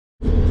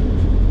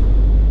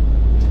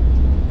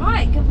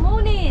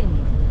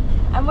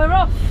we're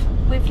off.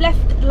 We've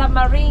left La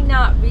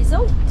Marina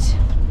Resort,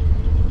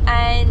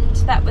 and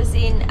that was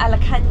in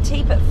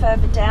Alicante but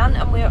further down,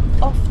 and we're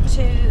off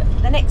to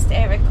the next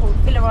area called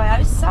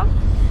Villajoyosa,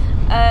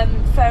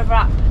 further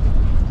up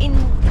in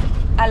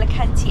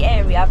Alicante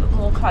area but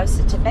more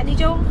closer to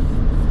Benidorm.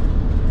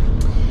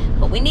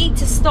 But we need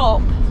to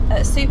stop at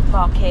a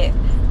supermarket,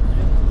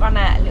 run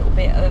out a little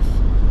bit of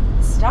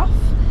stuff.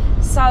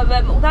 So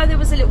although there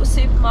was a little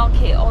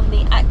supermarket on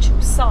the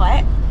actual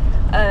site,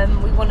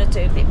 we want to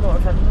do a bit more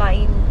of a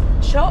main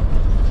shop.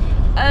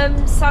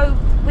 So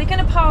we're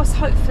going to pass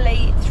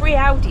hopefully 3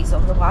 Aldis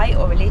on the way,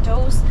 or a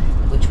Lidl's,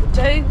 which we'll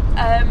do,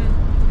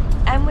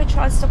 and we'll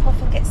try and stop off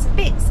and get some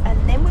bits,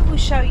 and then we will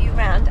show you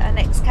around our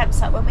next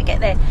campsite when we get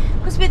there,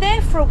 because we're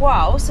there for a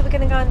while, so we're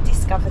going to go and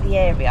discover the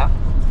area.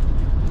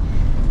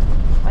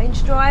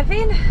 Range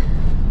driving,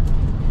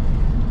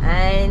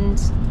 and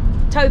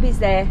Toby's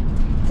there.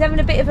 He's having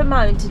a bit of a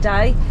moan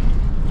today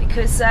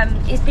because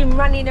he's been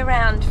running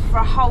around for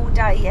a whole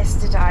day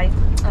yesterday,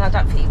 and I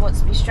don't think he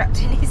wants to be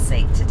strapped in his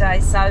seat today,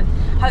 so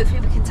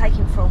hopefully we can take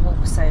him for a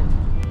walk soon.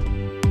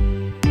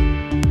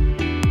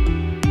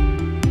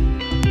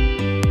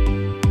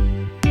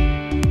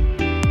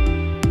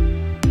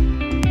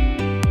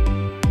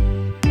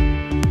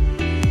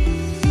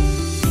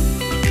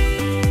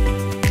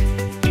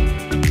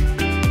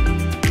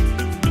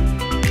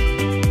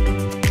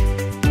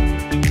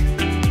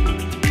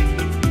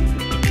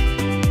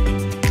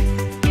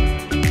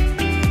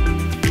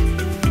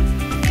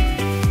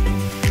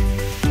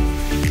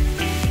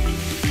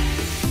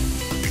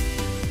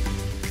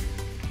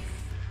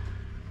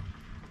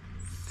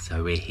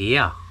 So we're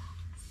here.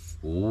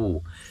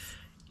 Ooh,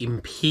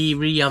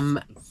 Imperium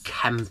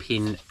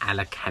Camping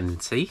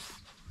Alicante.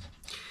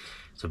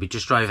 So we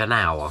just drove an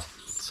hour.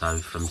 So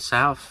from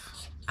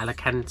South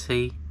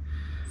Alicante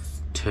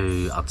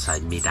to, I'd say,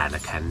 mid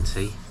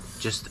Alicante,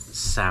 just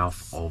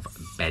south of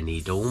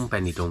Benidorm.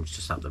 Benidorm's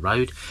just up the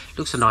road.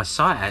 Looks a nice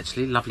site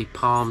actually. Lovely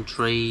palm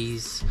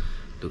trees.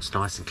 Looks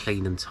nice and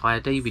clean and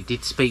tidy. We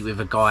did speak with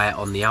a guy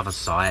on the other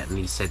site, and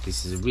he said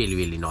this is a really,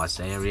 really nice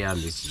area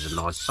and this is a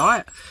nice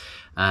site.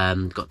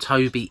 Got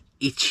Toby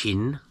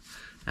itching,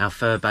 our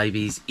fur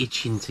baby's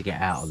itching to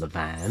get out of the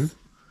van.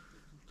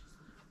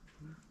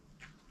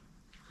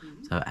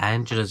 So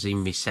Angela's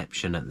in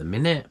reception at the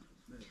minute,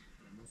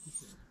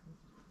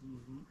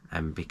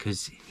 and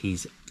because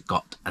he's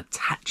got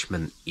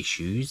attachment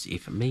issues,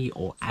 if me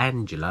or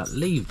Angela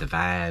leave the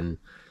van,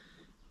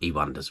 he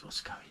wonders what's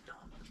going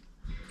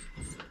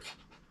on.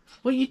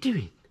 What are you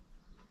doing?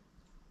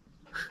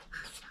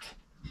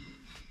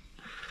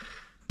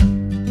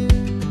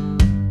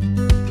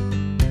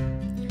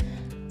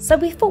 So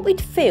we thought we'd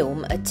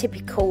film a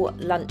typical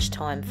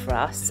lunchtime for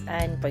us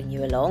and bring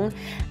you along.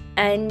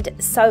 And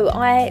so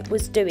I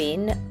was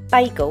doing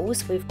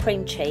bagels with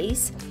cream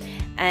cheese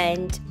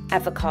and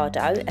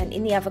avocado. And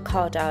in the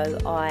avocado,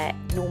 I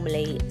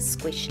normally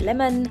squish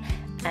lemon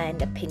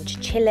and a pinch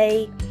of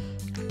chilli.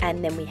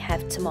 And then we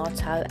have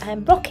tomato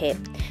and rocket.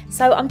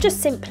 So I'm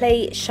just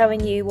simply showing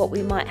you what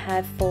we might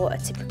have for a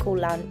typical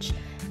lunch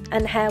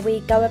and how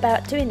we go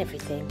about doing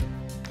everything.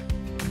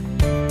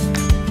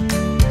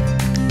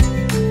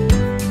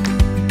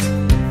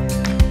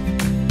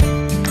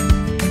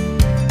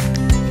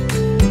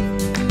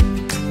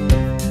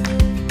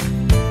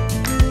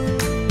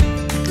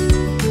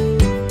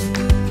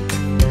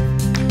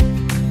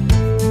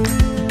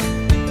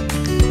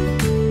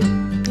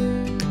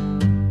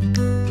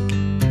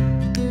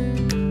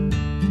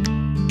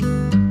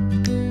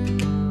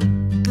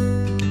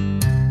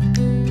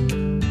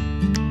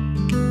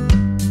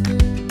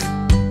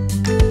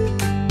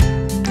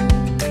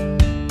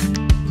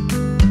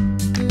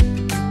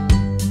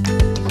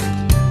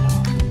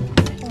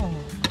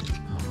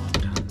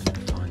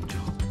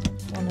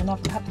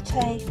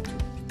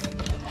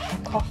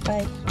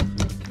 Coffee.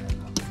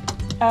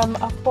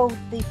 I've boiled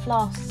the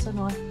flasks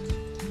tonight,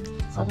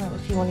 so I don't know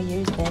if you want to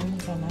use them, you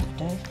don't have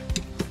to.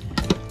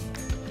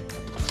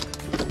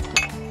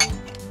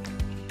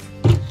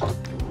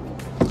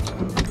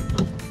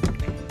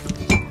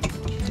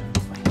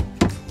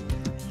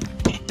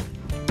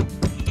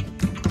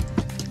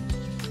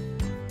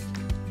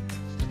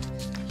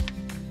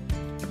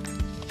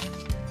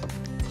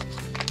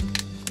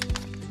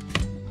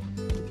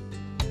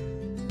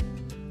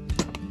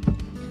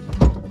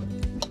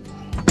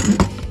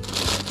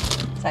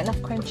 Is that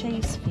enough cream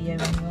cheese for you,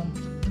 anyone?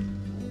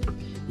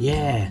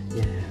 Yeah.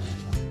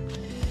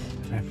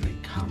 Wherever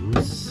it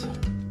comes.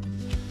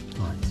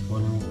 Right, it's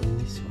one in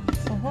this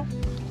one.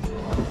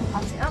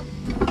 Pass it up.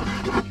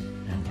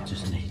 And we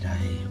just need a...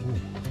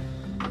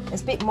 Ooh.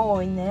 There's a bit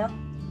more in there.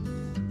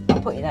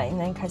 I'll put that in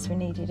there in case we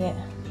needed it.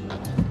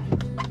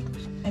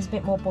 There's a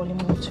bit more boiling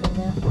water in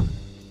there.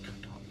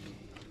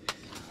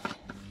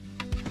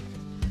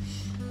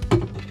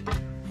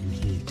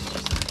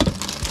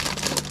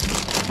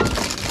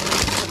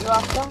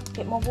 After, a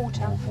bit more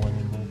water. More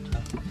boiling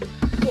water.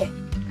 Yeah,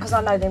 because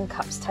I know them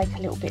cups take a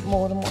little bit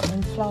more than what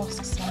them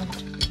flasks so.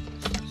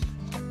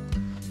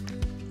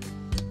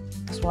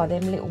 That's why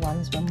them little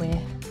ones, when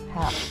we're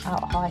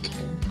out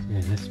hiking.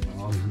 Yeah, that's what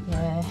I'm.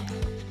 Yeah. I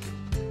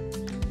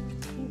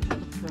think I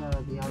prefer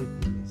the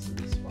openness of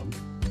this one.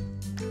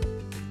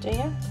 Do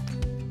you?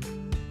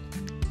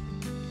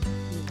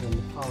 Even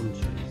the palm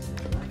trees and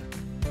all that.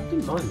 I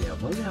didn't mind the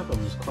other one. The other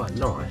one was quite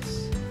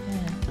nice.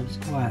 Yeah. It was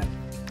quite.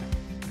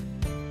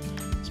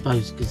 I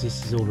suppose because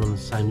this is all on the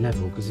same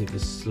level because it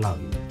was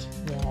sloped.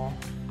 Yeah.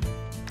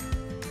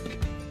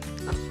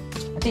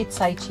 I did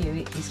say to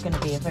you it's going to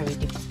be a very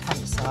different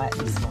campsite,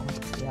 this one,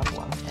 to the other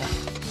one. Yeah,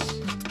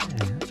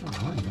 I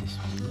don't mind this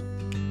one.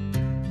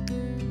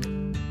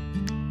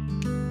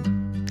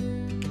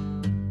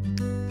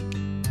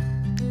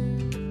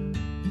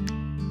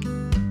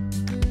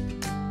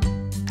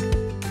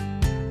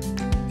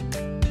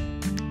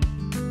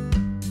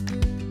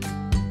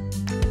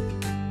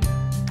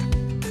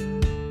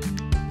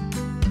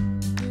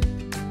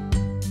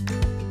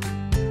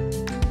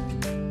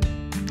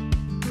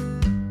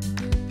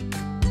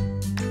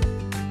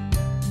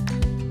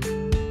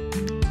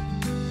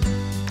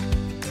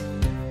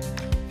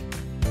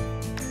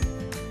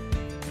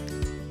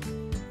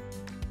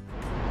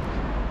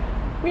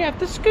 We have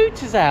the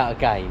scooters out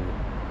again.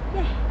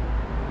 Yeah.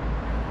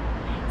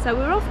 So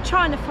we're off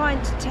trying to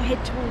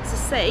head towards the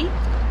sea,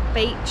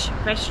 beach,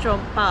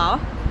 restaurant, bar,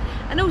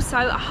 and also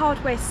a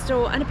hardware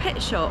store and a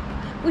pet shop,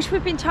 which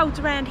we've been told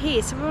around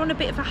here. So we're on a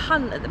bit of a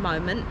hunt at the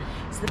moment.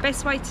 So the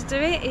best way to do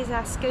it is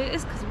our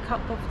scooters, because we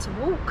can't bother to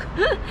walk,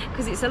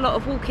 because it's a lot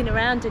of walking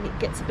around and it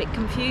gets a bit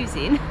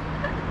confusing.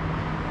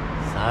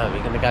 So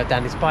we're going to go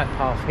down this bike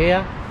path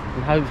here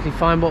and hopefully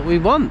find what we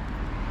want.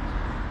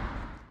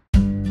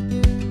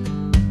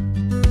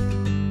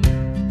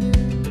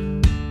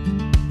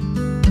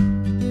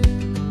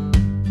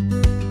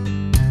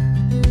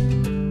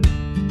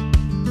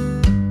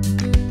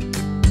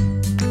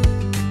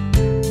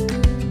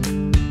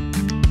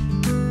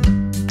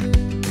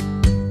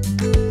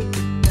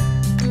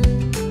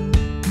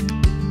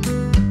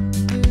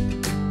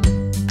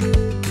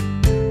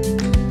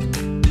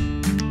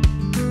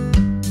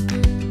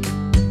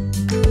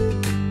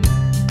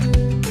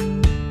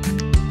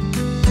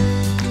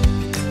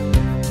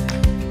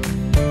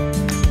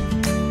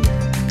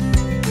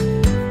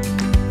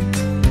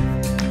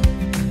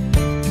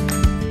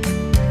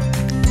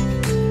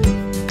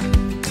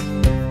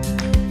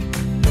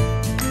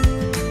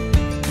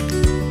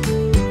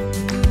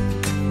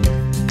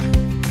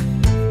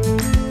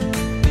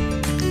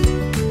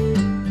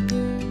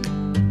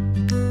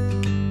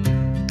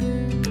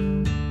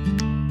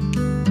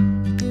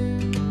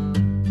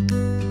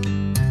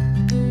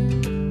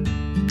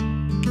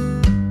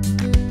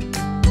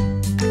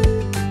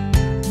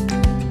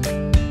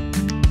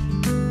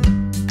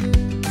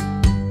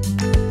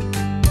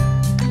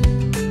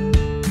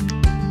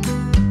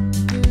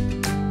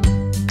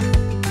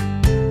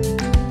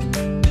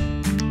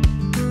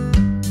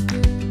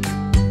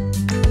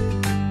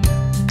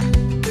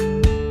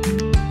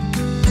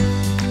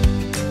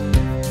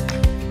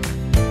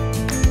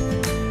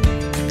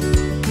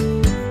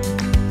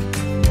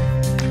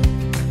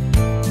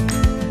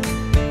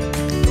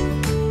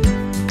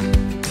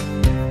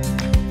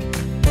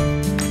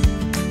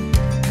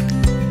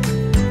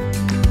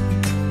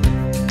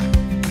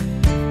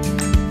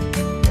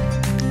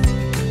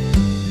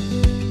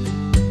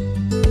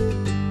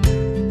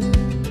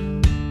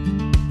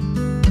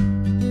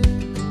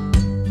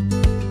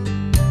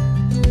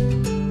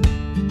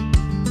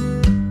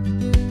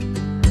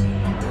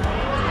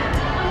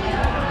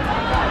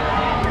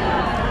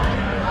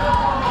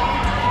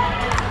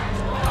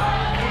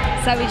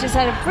 So we just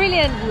had a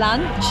brilliant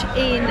lunch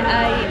in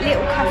a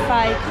little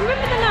cafe. Can you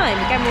remember the name?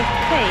 Again with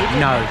tea?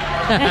 No,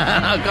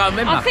 I can't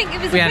remember. I think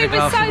it was,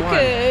 so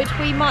good,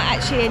 we might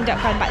actually end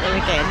up going back there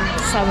again,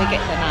 so we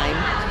get the name.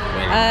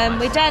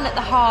 We're down at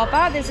the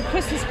harbour. There's a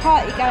Christmas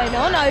party going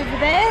on over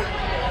there.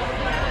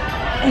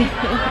 You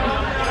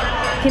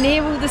can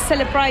hear all the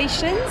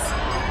celebrations.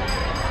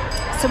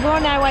 So we're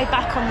on our way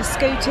back on the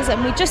scooters,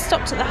 and we just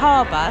stopped at the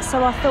harbour,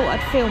 so I thought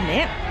I'd film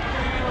it.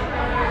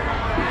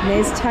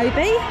 There's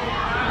Toby.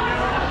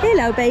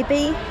 Hello,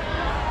 baby.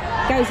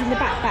 Goes in the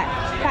backpack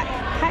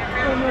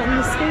when we're on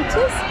the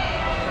scooters.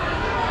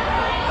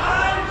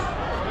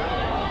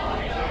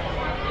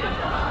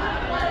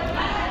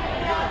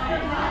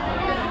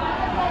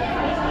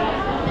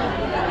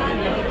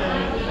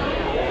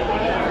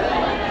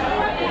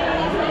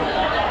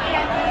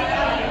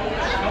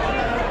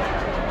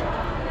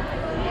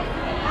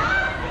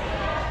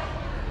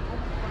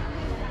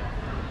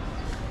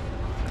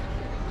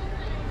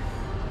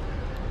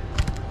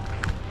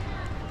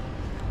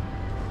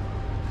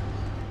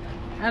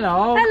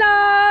 Hello.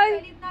 Hello.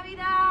 Feliz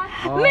Navidad.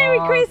 Oh, Merry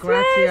Christmas.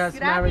 Gracias.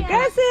 Merry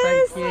Gracias.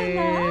 Christmas. Thank you.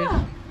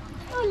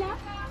 Hola.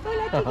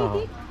 Hola, Oh.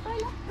 chiquitín.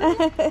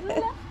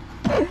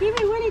 Hola. Give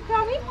me Willy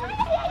Tommy.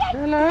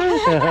 Hello.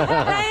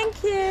 Thank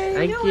you.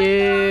 Thank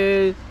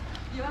you.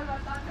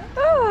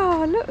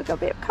 Oh, look, we've got a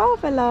bit of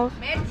carver, love.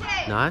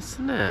 Nice,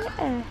 isn't it?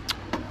 Yeah.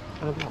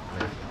 Oh,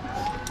 lovely.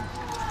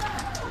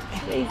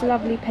 These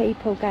lovely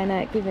people going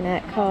out giving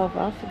out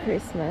carver for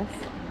Christmas.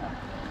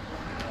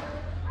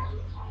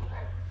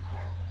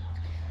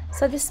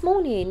 So this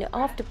morning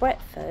after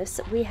breakfast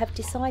we have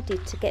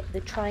decided to get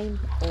the train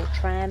or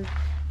tram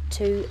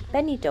to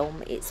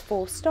Benidorm. It's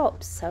 4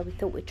 stops, so we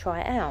thought we'd try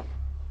it out.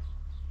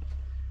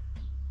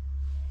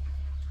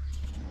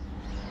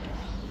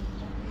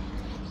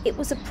 It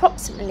was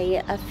approximately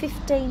a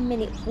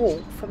 15-minute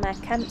walk from our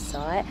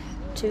campsite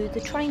to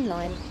the train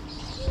line.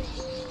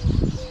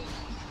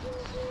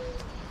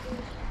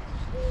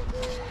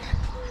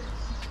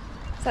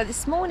 So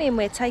this morning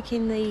we're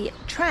taking the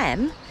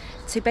tram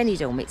to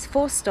Benidorm. It's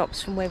 4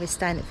 stops from where we're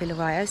staying at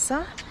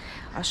Villajoyosa.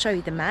 I'll show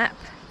you the map.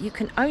 You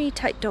can only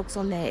take dogs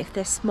on there if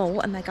they're small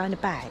and they go in a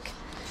bag.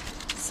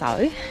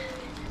 So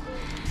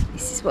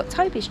this is what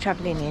Toby's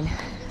travelling in.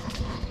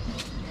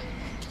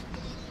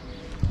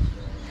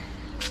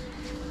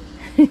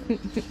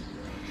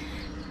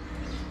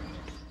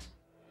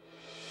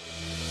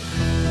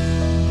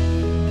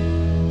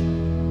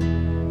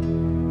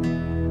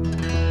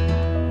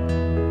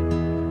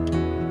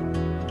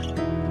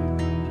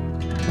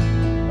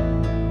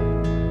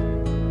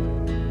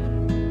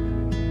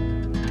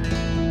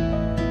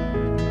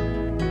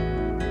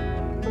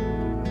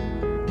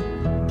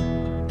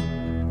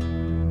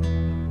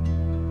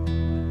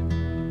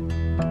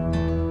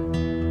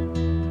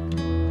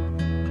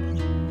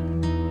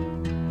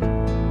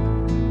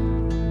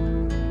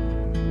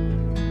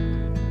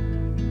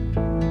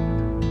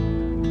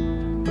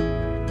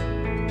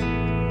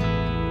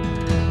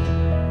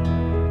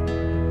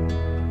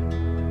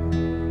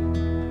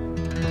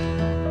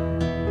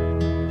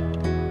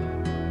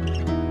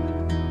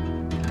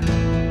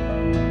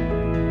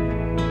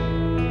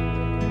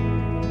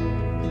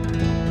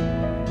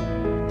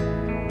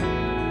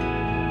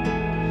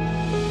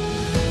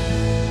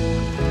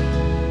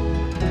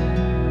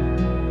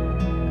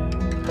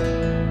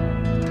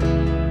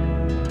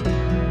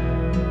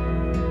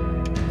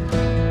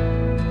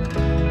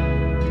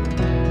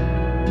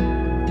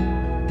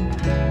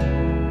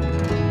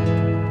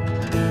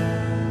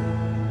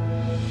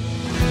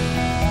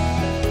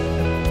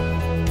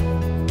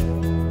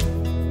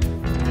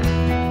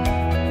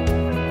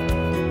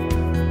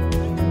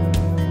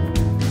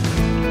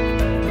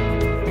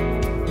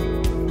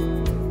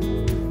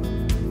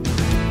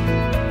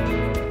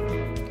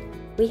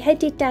 We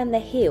headed down the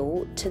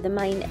hill to the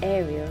main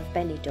area of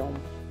Benidorm.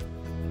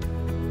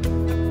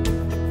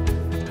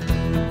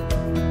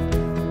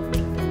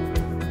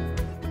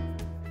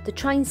 The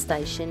train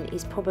station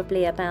is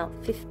probably about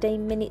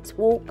 15 minutes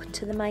walk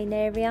to the main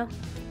area.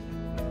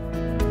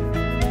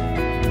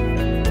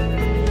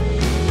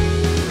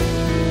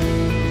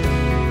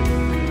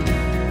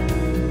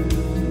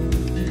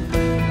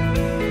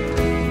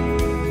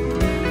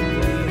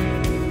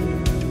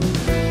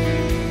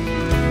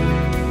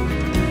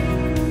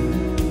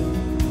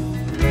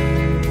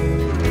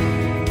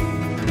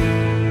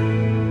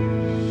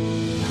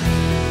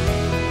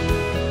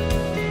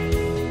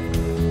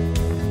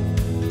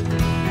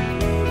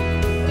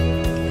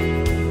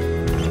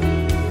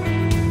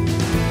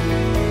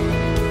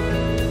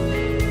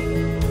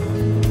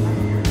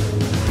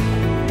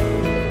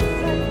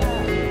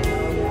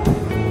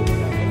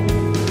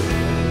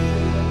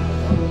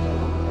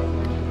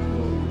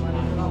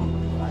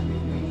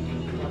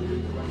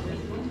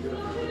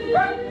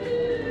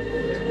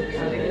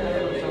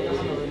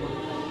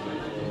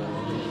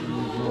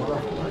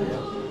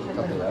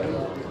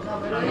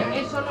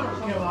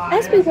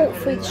 As we walked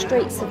through the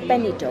streets of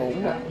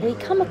Benidorm, we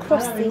come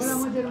across this,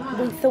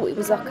 we thought it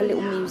was like a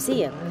little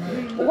museum.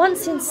 But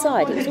once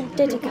inside, it was all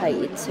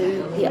dedicated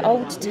to the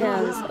old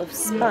towns of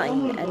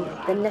Spain and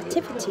the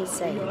nativity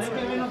scenes.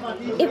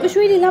 It was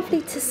really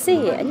lovely to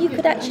see it, and you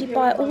could actually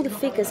buy all the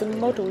figures and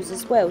models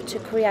as well to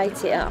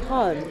create it at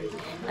home.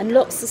 And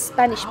lots of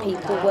Spanish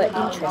people were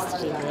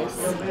interested in this.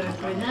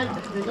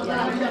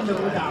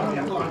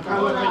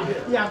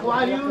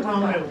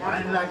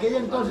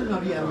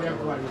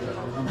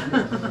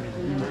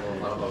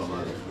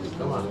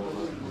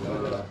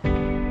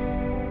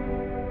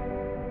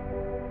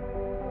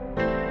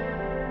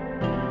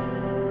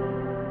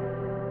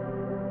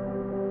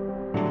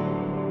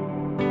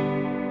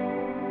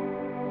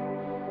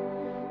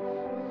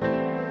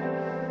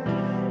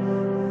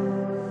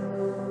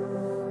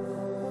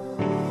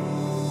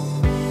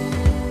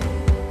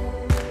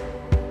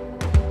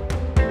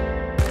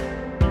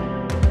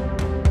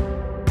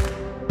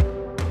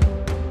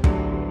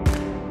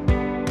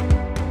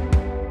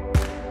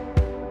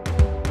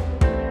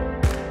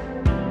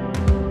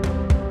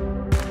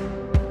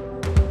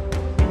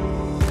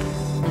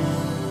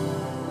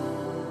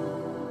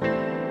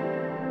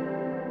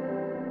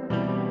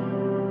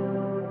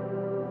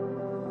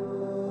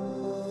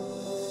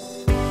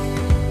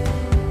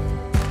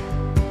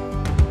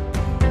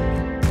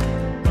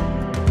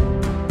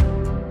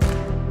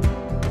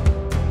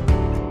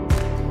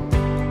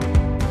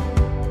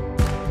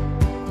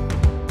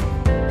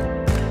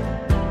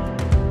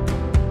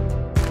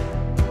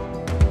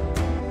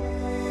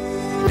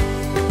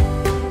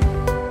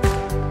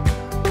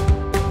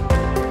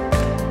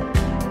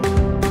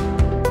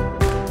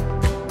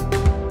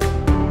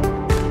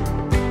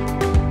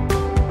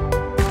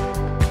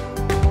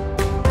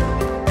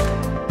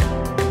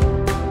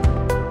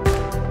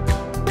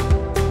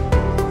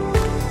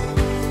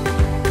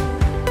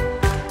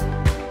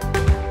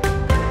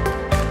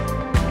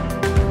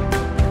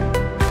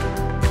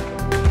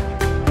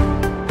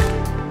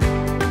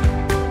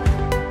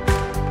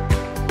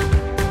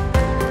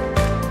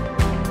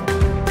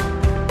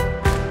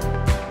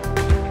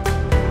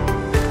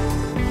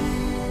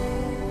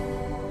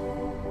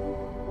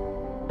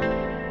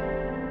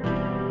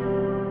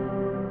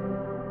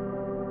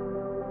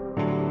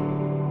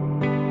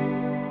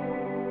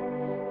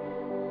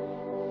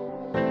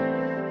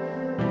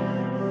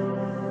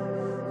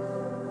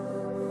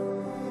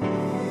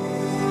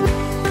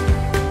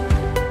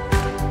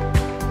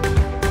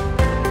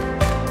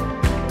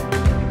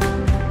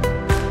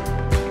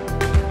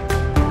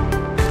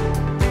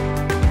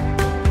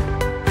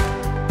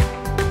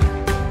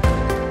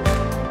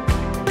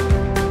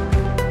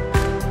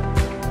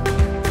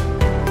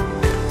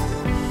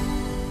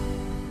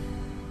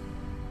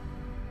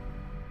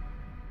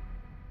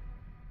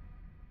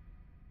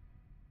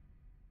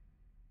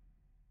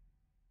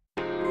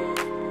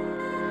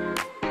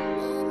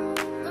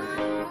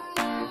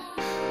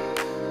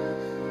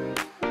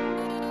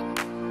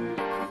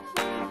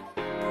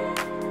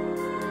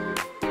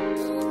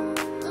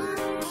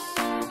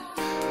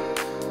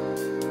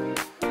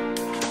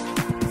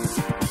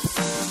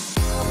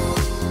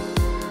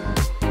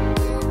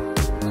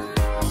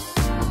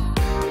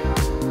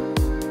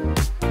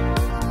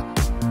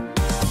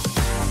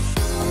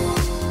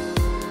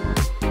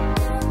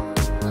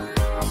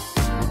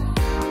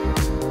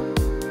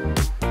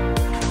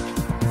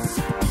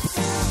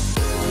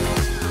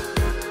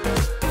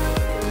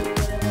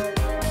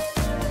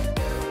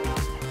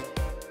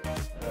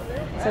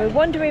 So we're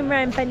wandering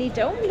around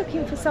Benidorm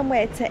looking for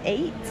somewhere to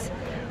eat.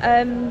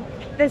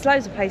 There's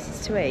loads of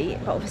places to eat,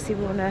 but obviously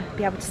we want to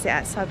be able to sit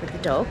outside with the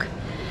dog.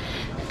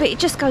 But it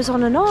just goes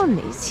on and on.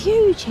 It's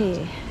huge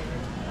here.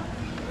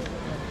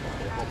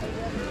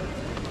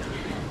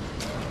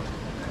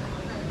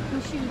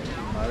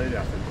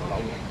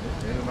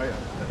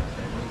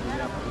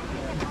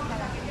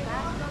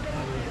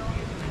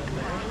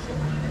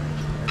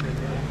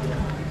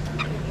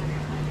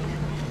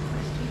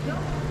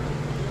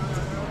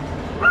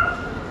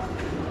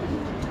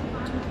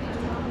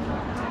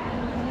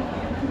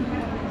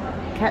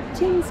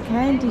 Captain's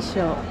Candy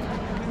Shop.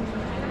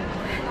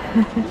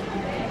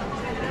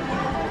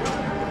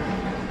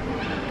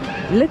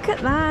 Look at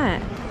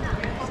that.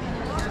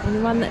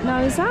 Anyone that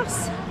knows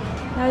us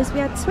knows we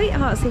had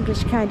Sweetheart's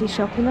English Candy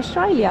Shop in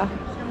Australia.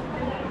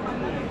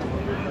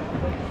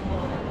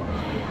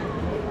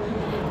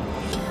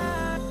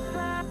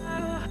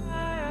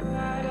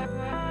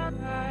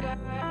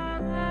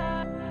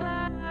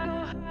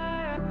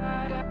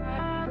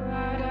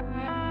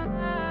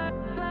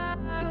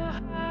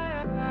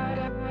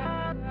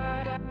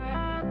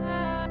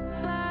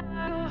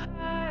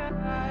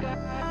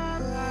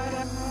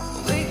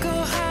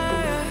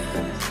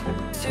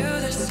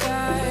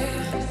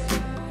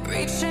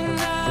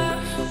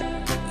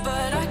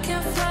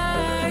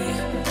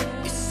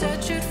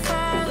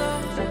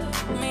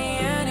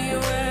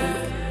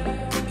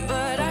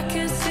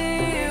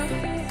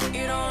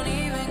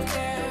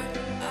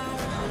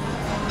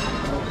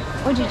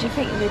 What did you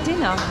think of the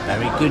dinner?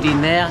 Very good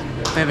in there.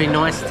 Very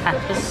nice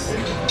tapas.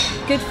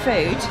 Good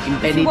food.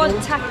 If you want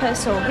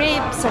tapas or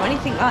ribs or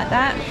anything like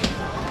that,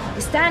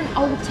 it's down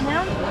Old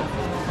Town.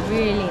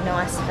 Really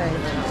nice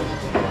food.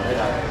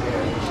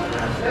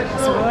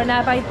 So we're on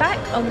our way back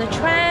on the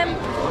tram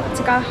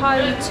to go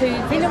home to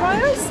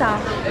Villajoyosa.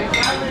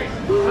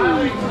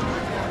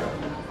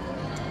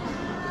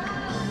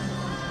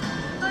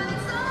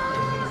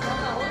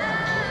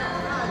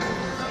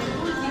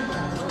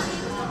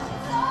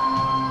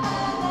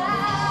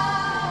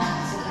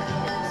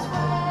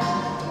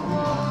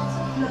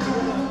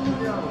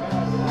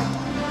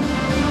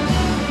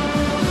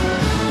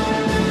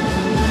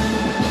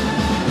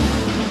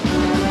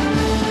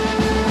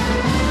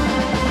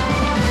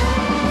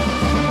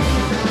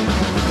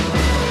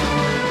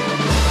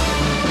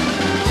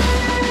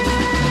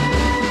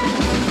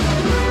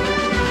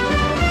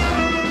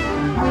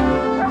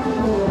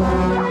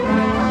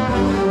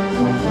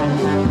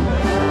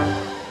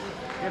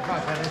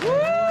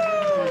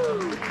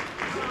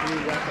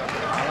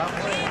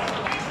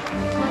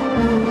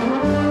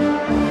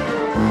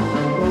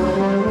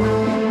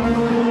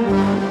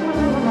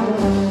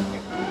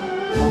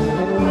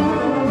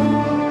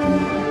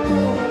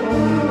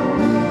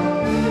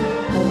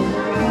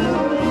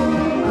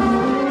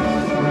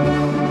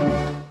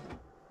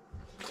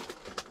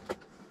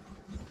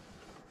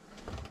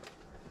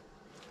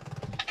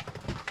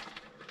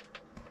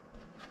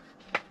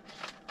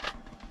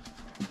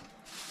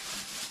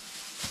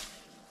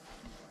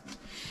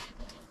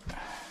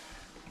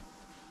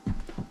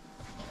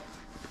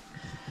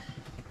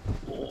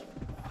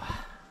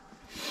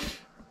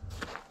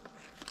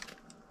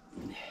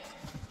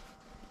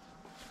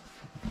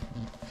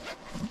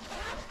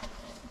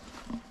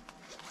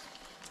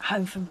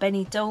 Home from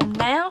Benidorm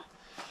now.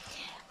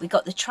 We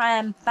got the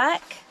tram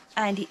back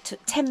and it took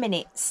 10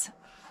 minutes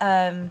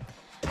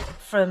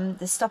from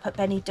the stop at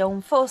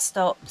Benidorm, 4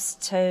 stops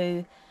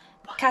to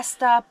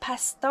Casta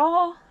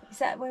Pasta. Is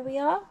that where we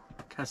are?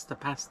 Casta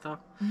Pasta.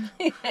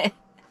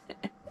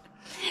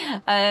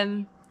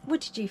 What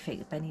did you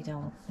think of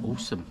Benidorm?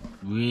 Awesome.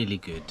 Really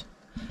good.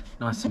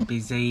 Nice and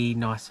busy,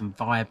 nice and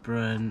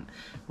vibrant.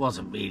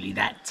 Wasn't really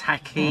that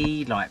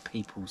tacky like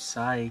people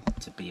say,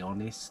 to be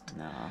honest.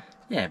 No.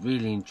 Yeah,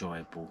 really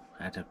enjoyable.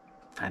 Had a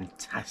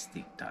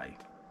fantastic day.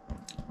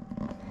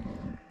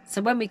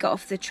 So when we got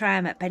off the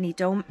tram at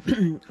Benidorm,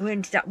 we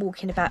ended up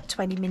walking about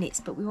 20 minutes,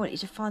 but we wanted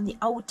to find the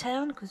old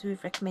town because we were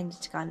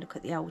recommended to go and look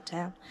at the old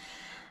town.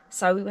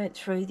 So we went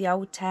through the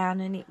old town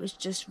and it was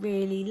just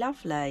really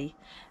lovely.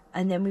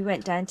 And then we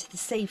went down to the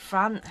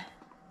seafront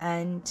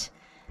and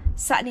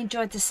sat and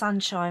enjoyed the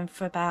sunshine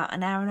for about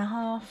an hour and a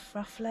half,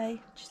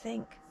 roughly, do you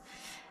think?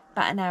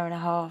 About an hour and a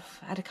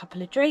half. Had a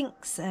couple of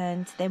drinks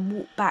and then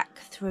walked back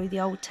through the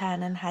old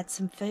town and had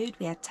some food.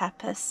 We had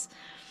tapas.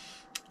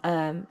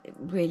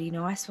 Really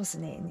nice,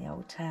 wasn't it, in the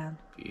old town?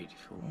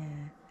 Beautiful.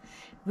 Yeah,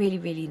 really,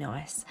 really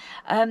nice.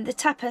 The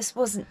tapas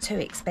wasn't too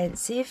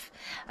expensive.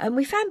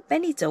 We found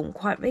Benidorm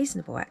quite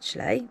reasonable,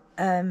 actually.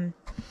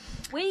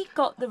 We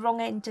got the wrong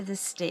end of the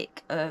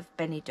stick of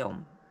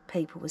Benidorm.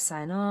 People were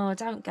saying, oh,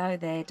 don't go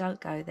there, don't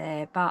go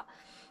there. But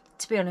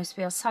to be honest,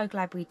 we are so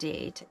glad we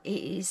did.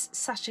 It is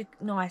such a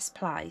nice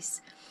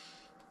place.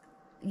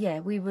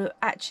 Yeah, we were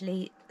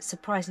actually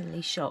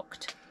surprisingly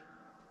shocked.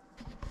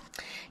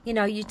 You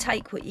know, you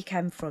take what you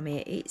can from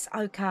it. It's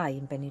okay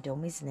in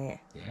Benidorm, isn't it?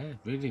 Yeah,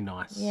 really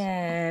nice.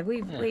 Yeah,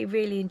 we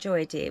really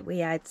enjoyed it. We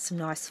had some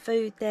nice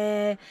food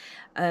there.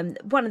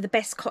 One of the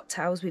best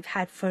cocktails we've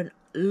had for an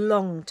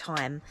long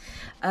time.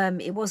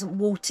 It wasn't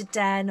watered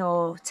down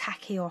or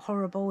tacky or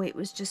horrible. It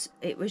was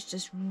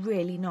just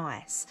really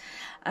nice.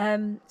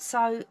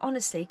 So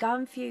honestly, go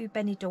and view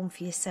Benidorm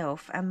for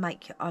yourself and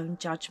make your own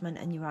judgment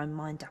and your own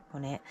mind up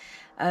on it.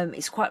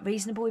 It's quite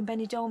reasonable in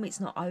Benidorm. It's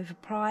not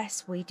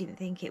overpriced. We didn't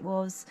think it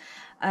was.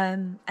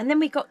 And then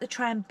we got the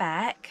tram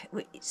back.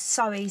 It's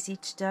so easy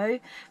to do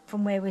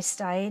from where we're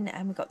staying,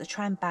 and we got the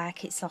tram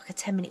back. It's like a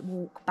 10-minute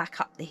walk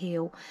back up the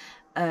hill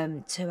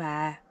to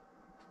our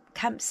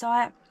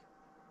campsite.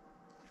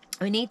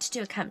 We need to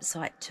do a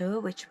campsite tour,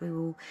 which we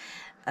will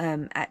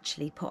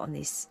actually put on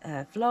this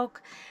vlog.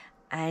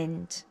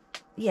 And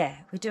yeah,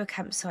 we do a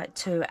campsite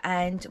tour,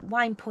 and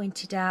Wayne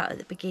pointed out at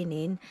the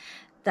beginning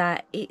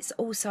that it's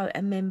also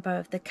a member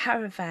of the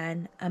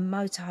Caravan and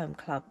Motorhome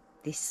Club,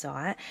 this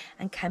site,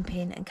 and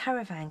Camping and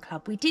Caravan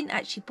Club. We didn't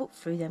actually book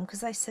through them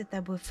because they said they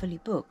were fully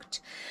booked.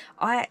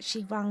 I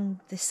actually rung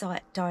the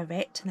site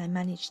direct and they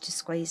managed to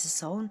squeeze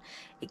us on.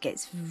 It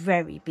gets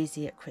very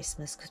busy at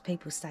Christmas because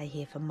people stay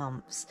here for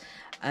months,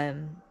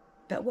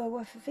 but well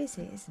worth a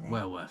visit, isn't it?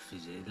 Well worth a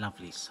visit.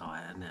 Lovely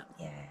site, isn't it?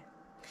 Yeah.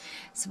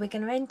 So we're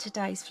going to end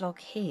today's vlog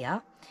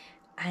here,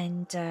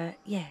 and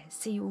yeah,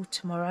 see you all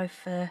tomorrow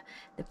for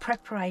the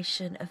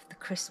preparation of the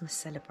Christmas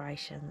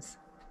celebrations.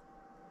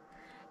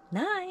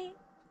 Night.